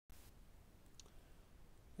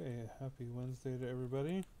Okay, happy Wednesday to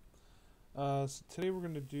everybody. So today we're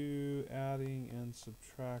going to do adding and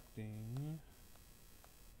subtracting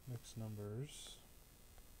mixed numbers,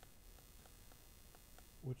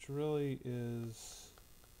 which really is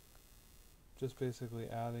just basically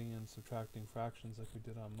adding and subtracting fractions like we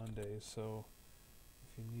did on Monday. So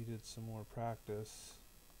if you needed some more practice,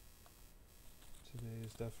 today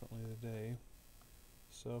is definitely the day.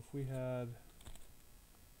 So if we had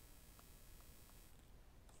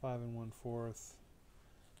 5 1/4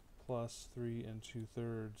 plus 3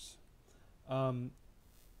 2/3,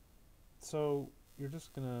 so you're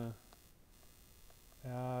just gonna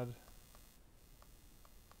add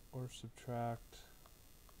or subtract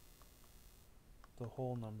the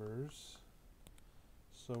whole numbers.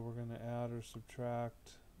 So we're going to add or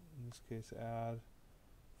subtract, in this case add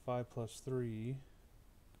 5 plus 3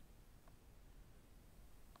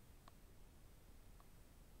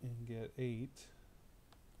 and get 8,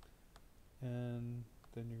 and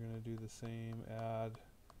then you're going to do the same, add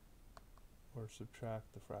or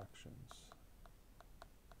subtract the fractions,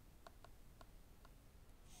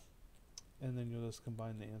 and then you'll just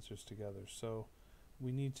combine the answers together. So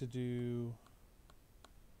we need to do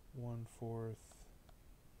 1/4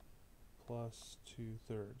 plus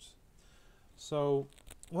 2/3. So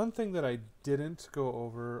one thing that I didn't go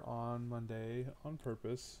over on Monday on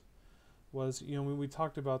purpose was, when we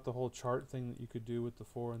talked about the whole chart thing that you could do with the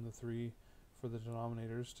 4 and the 3 for the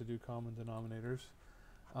denominators to do common denominators.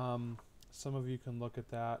 Some of you can look at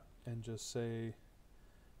that and just say,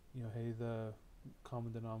 hey, the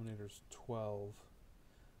common denominator is 12,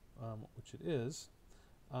 which it is.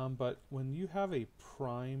 But when you have a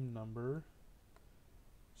prime number,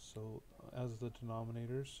 so as the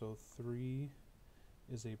denominator, so 3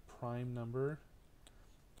 is a prime number,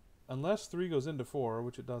 unless 3 goes into 4,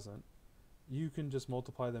 which it doesn't, you can just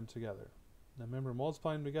multiply them together. Now remember,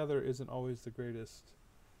 multiplying them together isn't always the greatest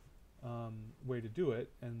way to do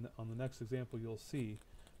it, and on the next example you'll see.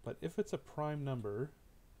 But if it's a prime number,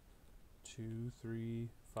 2, 3,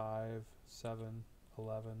 5, 7,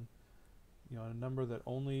 11, a number that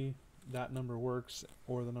only that number works,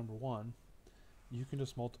 or the number 1, you can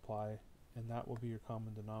just multiply, and that will be your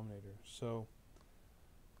common denominator. So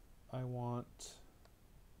I want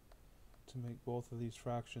to make both of these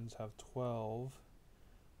fractions have 12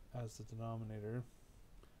 as the denominator.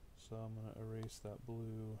 So I'm going to erase that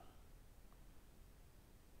blue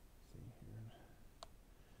thing here.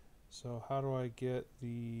 So how do I get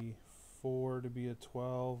the 4 to be a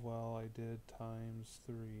 12? Well, I did times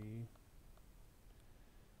 3.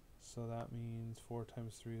 So that means 4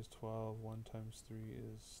 times 3 is 12, 1 times 3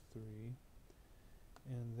 is 3.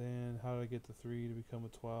 And then how do I get the 3 to become a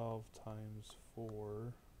 12? Times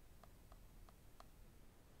 4.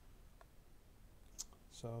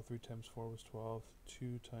 So 3 times 4 was 12.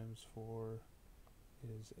 2 times 4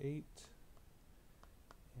 is 8.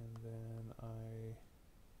 And then I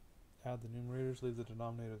add the numerators, leave the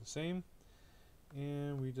denominator the same,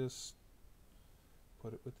 and we just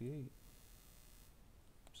put it with the 8.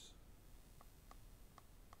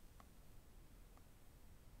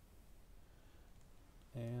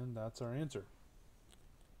 And that's our answer.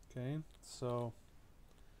 Okay, so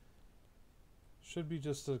should be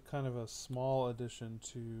just a kind of a small addition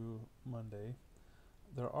to Monday.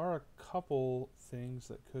 There are a couple things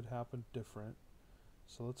that could happen different,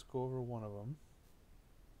 so let's go over one of them.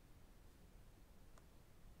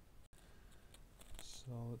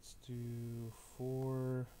 So let's do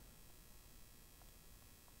 4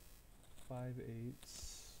 5/8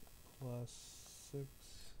 plus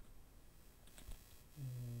 6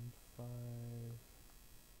 and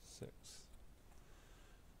 5/6.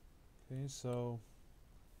 Okay, so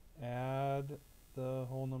add the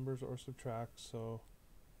whole numbers or subtract. So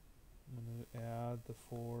I'm going to add the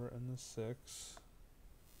 4 and the 6,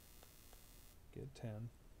 get 10.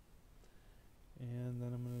 And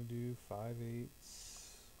then I'm going to do 5/8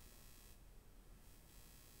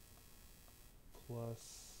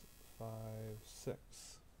 plus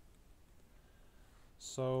 5/6.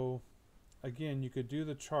 So again, you could do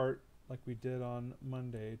the chart like we did on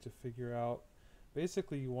Monday to figure out,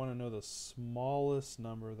 basically you want to know the smallest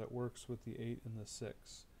number that works with the 8 and the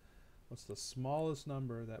 6. What's the smallest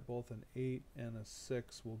number that both an 8 and a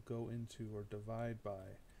 6 will go into or divide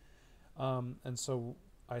by? And so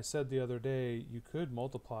I said the other day you could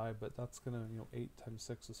multiply, but that's going to, 8 times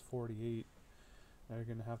 6 is 48. Now you're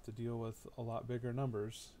going to have to deal with a lot bigger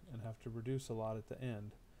numbers and have to reduce a lot at the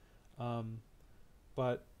end.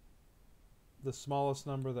 But the smallest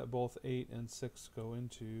number that both 8 and 6 go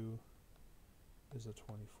into is a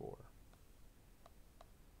 24.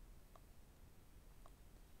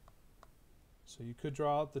 So you could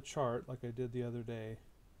draw out the chart like I did the other day,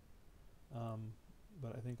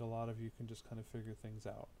 but I think a lot of you can just kind of figure things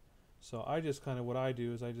out. So I just kind of, what I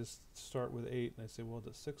do is I just start with 8 and I say, well,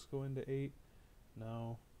 does 6 go into 8?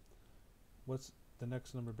 No. What's the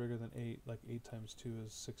next number bigger than 8? Like 8 times 2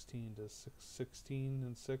 is 16. Does 16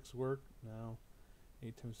 and 6 work? No.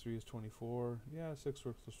 8 times 3 is 24. Yeah, 6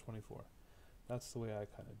 works with 24. That's the way I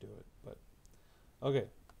kind of do it. But okay,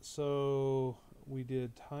 so we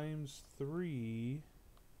did times 3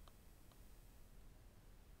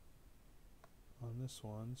 on this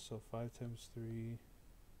one. So 5 times 3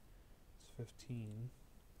 is 15.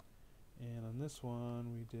 And on this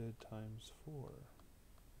one, we did times 4.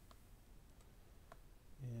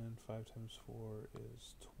 And 5 times 4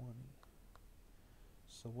 is 20.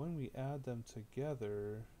 So when we add them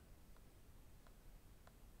together,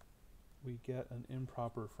 we get an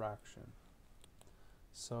improper fraction.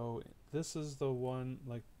 So this is the one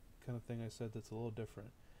like kind of thing I said that's a little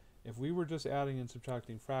different. If we were just adding and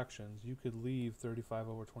subtracting fractions, you could leave 35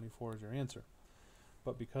 over 24 as your answer.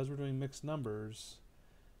 But because we're doing mixed numbers,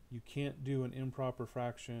 you can't do an improper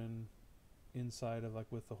fraction inside of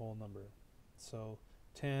like with the whole number. So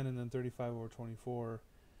 10 and then 35 over 24,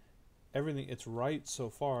 everything, it's right so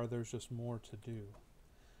far, there's just more to do.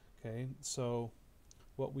 Okay, so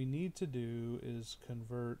what we need to do is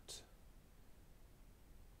convert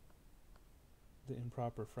the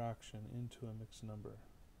improper fraction into a mixed number.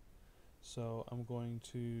 So I'm going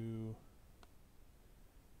to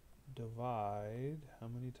divide, how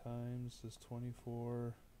many times does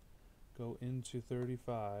 24 go into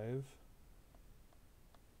 35?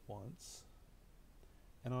 Once.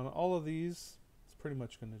 And on all of these, it's pretty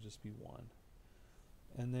much going to just be 1.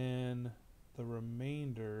 And then the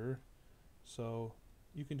remainder, so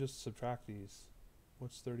you can just subtract these.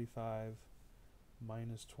 What's 35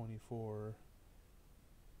 minus 24?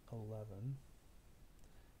 11.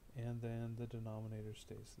 And then the denominator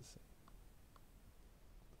stays the same.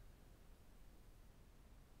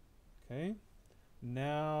 Okay,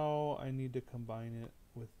 now I need to combine it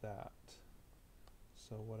with that.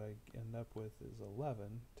 So what I end up with is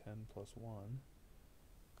 11, 10 plus 1,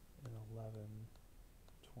 and 11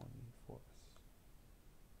 24ths.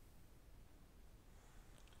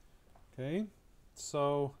 Okay,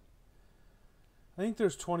 so I think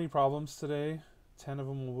there's 20 problems today. 10 of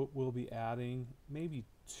them we'll be adding. Maybe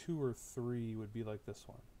 2 or 3 would be like this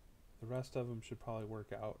one. The rest of them should probably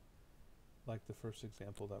work out like the first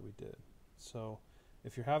example that we did. So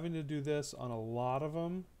if you're having to do this on a lot of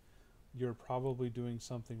them, you're probably doing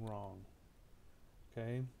something wrong.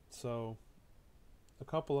 Okay, so a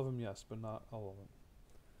couple of them, yes, but not all of them.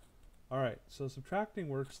 All right, so subtracting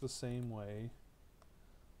works the same way.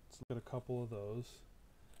 Let's look at a couple of those.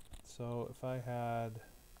 So if I had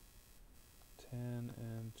 10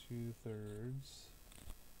 and 2/3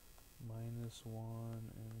 minus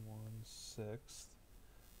 1 and 1/6,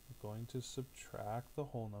 I'm going to subtract the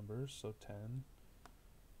whole numbers, so 10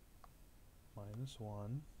 minus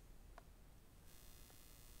 1,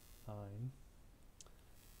 9,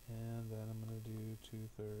 and then I'm going to do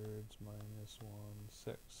 2/3 minus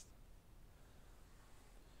 1/6.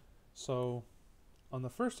 So on the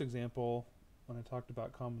first example, when I talked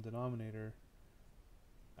about common denominator,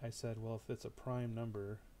 I said, well, if it's a prime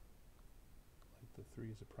number, like the 3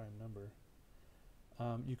 is a prime number,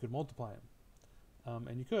 you could multiply them.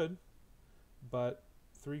 And you could, but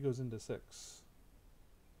 3 goes into 6.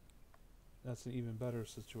 That's an even better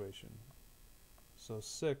situation. So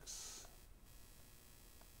 6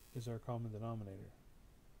 is our common denominator.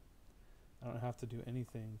 I don't have to do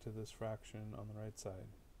anything to this fraction on the right side.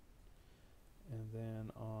 And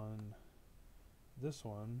then on this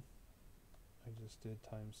one, I just did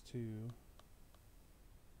times 2.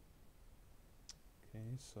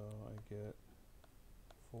 Okay, so I get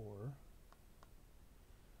 4.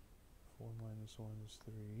 4 minus 1 is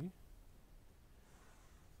 3.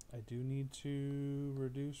 I do need to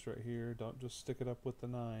reduce right here. Don't just stick it up with the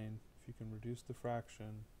 9. If you can reduce the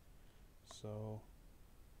fraction, so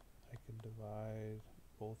I can divide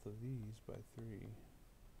both of these by 3.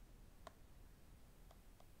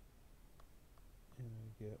 And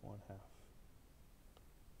I get 1/2.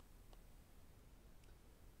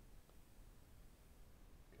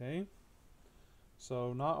 Okay,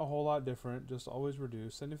 so not a whole lot different, just always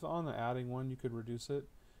reduce. And if on the adding one you could reduce it,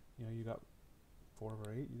 you know, you got 4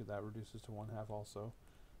 over 8, that reduces to 1/2 also.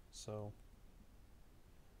 So,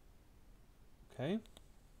 okay.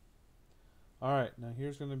 Alright, now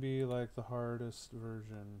here's going to be like the hardest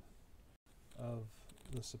version of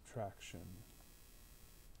the subtraction.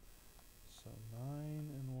 So 9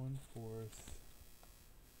 and 1/4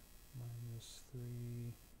 minus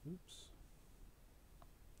 3, oops,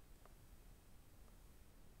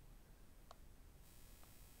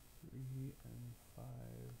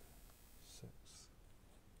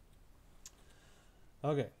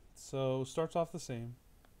 Okay, so starts off the same.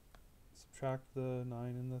 Subtract the 9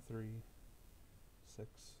 and the 3,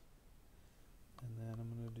 6. And then I'm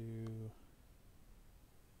going to do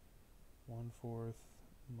 1/4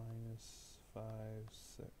 minus 5,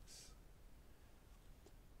 6.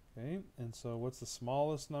 Okay, and so what's the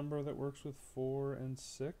smallest number that works with 4 and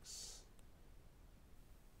 6?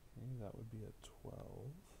 Okay, that would be a 12.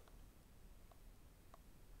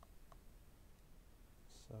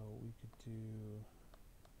 So we could do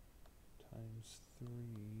times 3.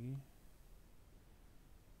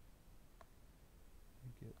 I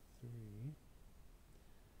get 3.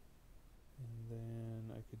 And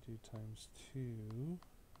then I could do times 2.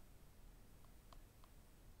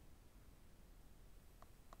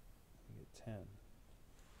 I get 10.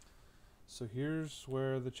 So here's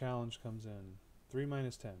where the challenge comes in. 3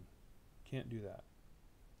 minus 10. Can't do that.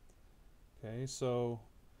 Okay, so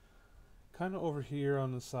kind of over here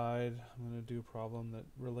on the side, I'm going to do a problem that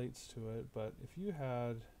relates to it, but if you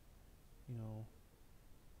had,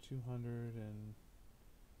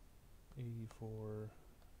 284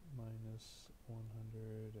 minus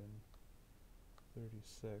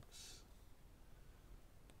 136,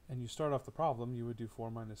 and you start off the problem, you would do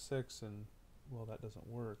 4 minus 6, and, well, that doesn't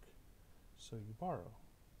work, so you borrow.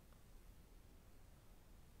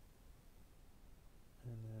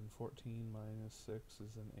 And then 14 minus 6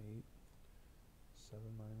 is an 8.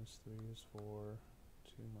 7 minus 3 is 4.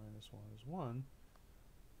 2 minus 1 is 1.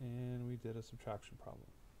 And we did a subtraction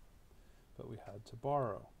problem. But we had to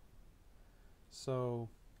borrow. So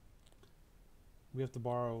we have to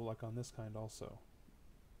borrow like on this kind also.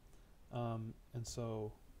 And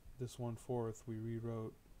so this 1/4 we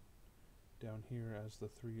rewrote down here as the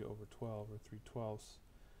 3 over 12 or 3/12.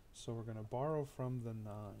 So we're going to borrow from the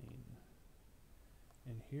 9.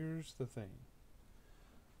 And here's the thing.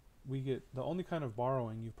 We get the only kind of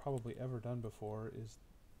borrowing you've probably ever done before is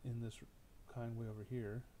in this kind way over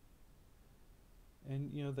here.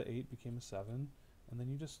 And the 8 became a 7, and then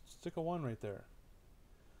you just stick a 1 right there.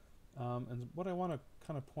 And what I want to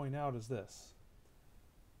kind of point out is this.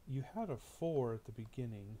 You had a 4 at the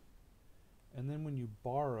beginning, and then when you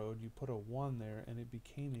borrowed, you put a 1 there, and it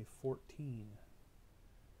became a 14.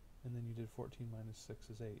 And then you did 14 minus 6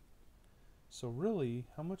 is 8. So really,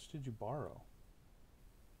 how much did you borrow?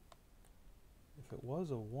 If it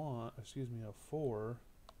was a 4,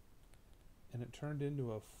 and it turned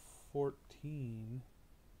into a 14,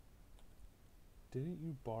 didn't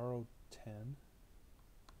you borrow 10?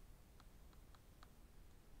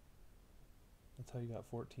 That's how you got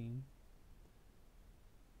 14.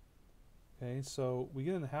 Okay, so we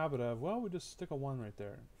get in the habit of, well, we just stick a 1 right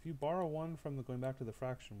there. If you borrow 1 from the, going back to the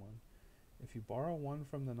fraction one, if you borrow 1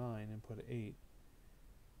 from the 9 and put 8,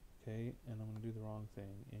 okay, and I'm going to do the wrong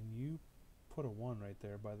thing, and you put a 1 right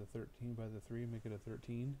there by the 13, by the 3, make it a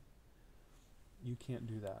 13, you can't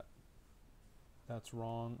do that. That's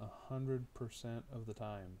wrong 100% of the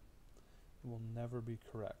time. It will never be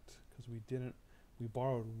correct because we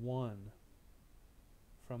borrowed 1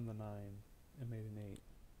 from the 9 and made an 8.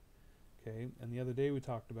 Okay, and the other day we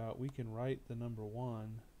talked about we can write the number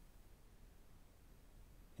 1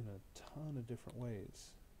 in a ton of different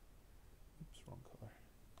ways. Oops, wrong color.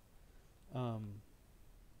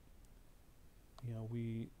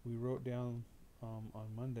 We wrote down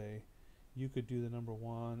on Monday, you could do the number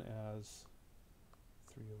 1 as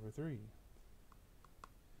 3 over 3.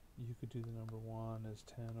 You could do the number 1 as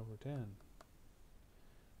 10 over 10.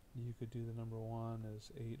 You could do the number 1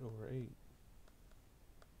 as 8 over 8.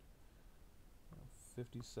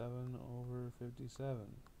 57 over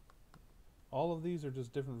 57. All of these are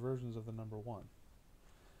just different versions of the number 1.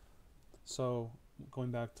 So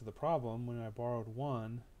going back to the problem, when I borrowed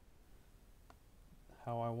 1,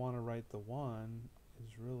 how I want to write the 1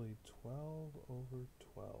 is really 12 over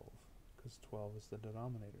 12, because 12 is the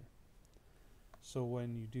denominator. So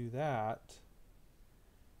when you do that,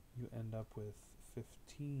 you end up with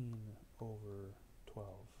 15 over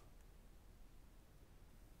 12.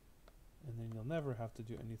 And then you'll never have to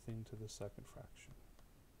do anything to the second fraction.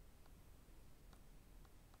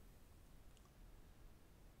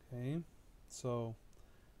 Okay, so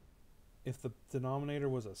if the denominator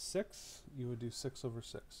was a 6, you would do 6 over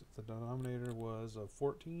 6. If the denominator was a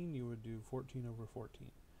 14, you would do 14 over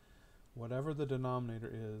 14. Whatever the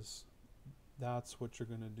denominator is, that's what you're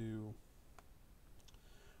going to do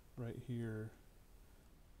right here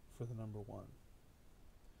for the number 1.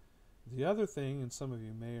 The other thing, and some of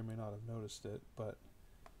you may or may not have noticed it, but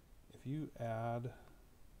if you add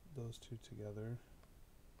those two together,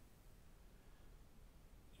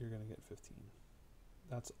 you're going to get 15.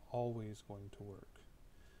 That's always going to work.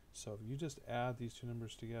 So if you just add these two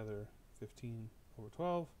numbers together, 15 over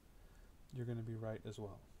 12, you're going to be right as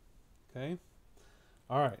well. Okay?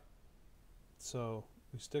 All right. So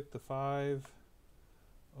we stick the 5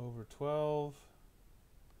 over 12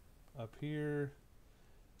 up here,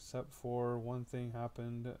 except for one thing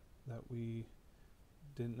happened that we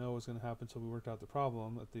didn't know was going to happen until we worked out the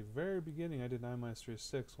problem. At the very beginning, I did 9 minus 3 is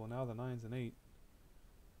 6. Well, now the 9's an 8.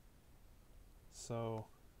 So,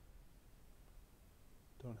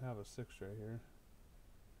 don't have a 6 right here.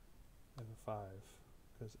 I have a 5,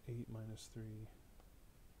 because 8 minus 3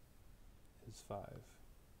 is 5.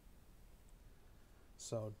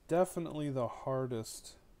 So, definitely the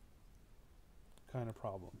hardest kind of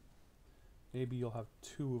problem. Maybe you'll have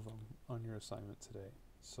 2 of them on your assignment today.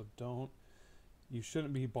 So you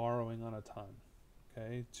shouldn't be borrowing on a ton.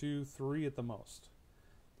 Okay, 2, 3 at the most.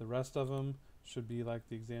 The rest of them should be like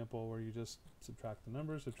the example where you just subtract the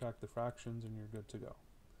numbers, subtract the fractions, and you're good to go.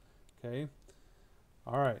 Okay,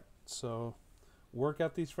 all right, so work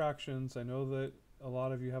out these fractions. I know that a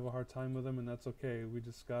lot of you have a hard time with them, and that's okay. We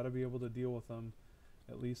just got to be able to deal with them,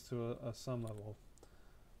 at least to some level.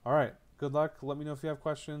 All right, good luck. Let me know if you have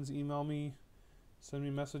questions. Email me, send me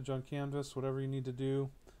a message on Canvas, whatever you need to do.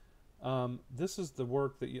 This is the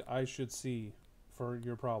work that I should see for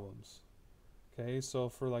your problems. Okay, so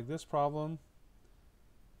for like this problem,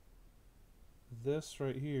 this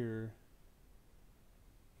right here,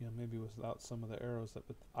 maybe without some of the arrows, but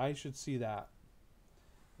I should see that.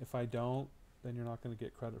 If I don't, then you're not going to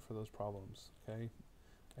get credit for those problems. Okay,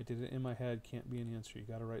 I did it in my head, can't be an answer. You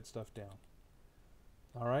got to write stuff down.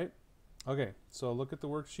 All right. Okay, so look at the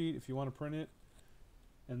worksheet. If you want to print it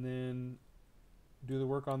and then do the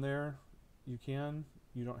work on there, you can.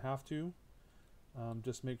 You don't have to.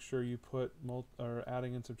 Just make sure you put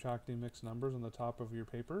adding and subtracting mixed numbers on the top of your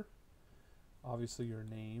paper. Obviously your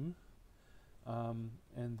name.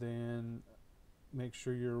 And then make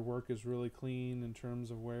sure your work is really clean in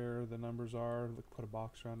terms of where the numbers are. Put a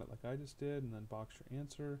box around it like I just did, and then box your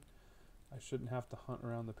answer. I shouldn't have to hunt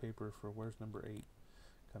around the paper for where's number 8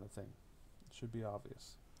 kind of thing. It should be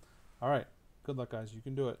obvious. All right. Good luck, guys. You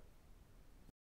can do it.